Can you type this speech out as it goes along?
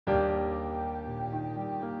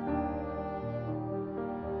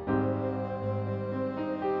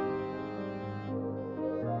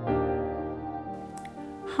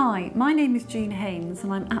Hi, my name is Haines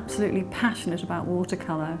and I'm absolutely passionate about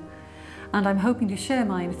watercolour, and I'm hoping to share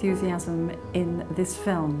my enthusiasm in this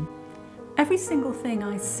film. Every single thing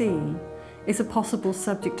I see is a possible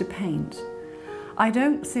subject to paint. I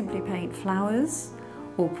don't simply paint flowers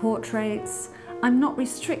or portraits. I'm not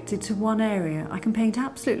restricted to one area. I can paint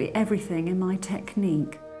absolutely everything in my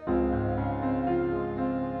technique.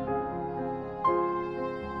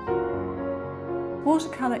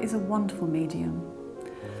 Watercolour is a wonderful medium.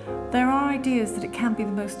 There are ideas that it can be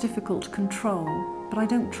the most difficult to control, but I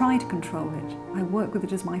don't try to control it. I work with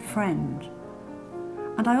it as my friend.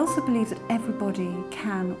 And I also believe that everybody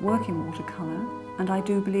can work in watercolour, and I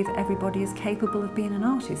do believe that everybody is capable of being an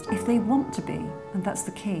artist if they want to be, and that's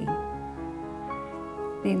the key.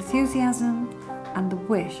 The enthusiasm and the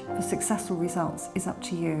wish for successful results is up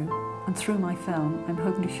to you, and through my film I'm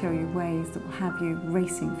hoping to show you ways that will have you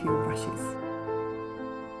racing for your brushes.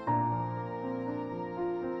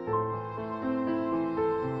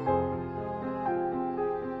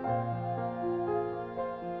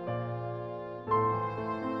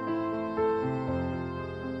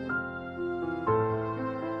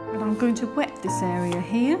 I'm going to wet this area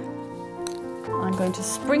here. I'm going to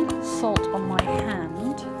sprinkle salt on my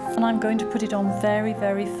hand, and I'm going to put it on very,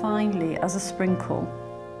 very finely as a sprinkle.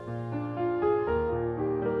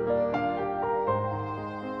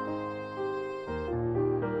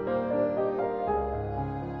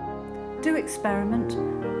 Do experiment,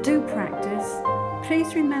 do practice.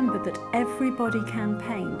 Please remember that everybody can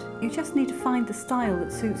paint. You just need to find the style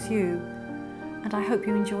that suits you, and I hope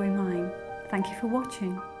you enjoy mine. Thank you for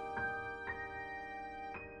watching.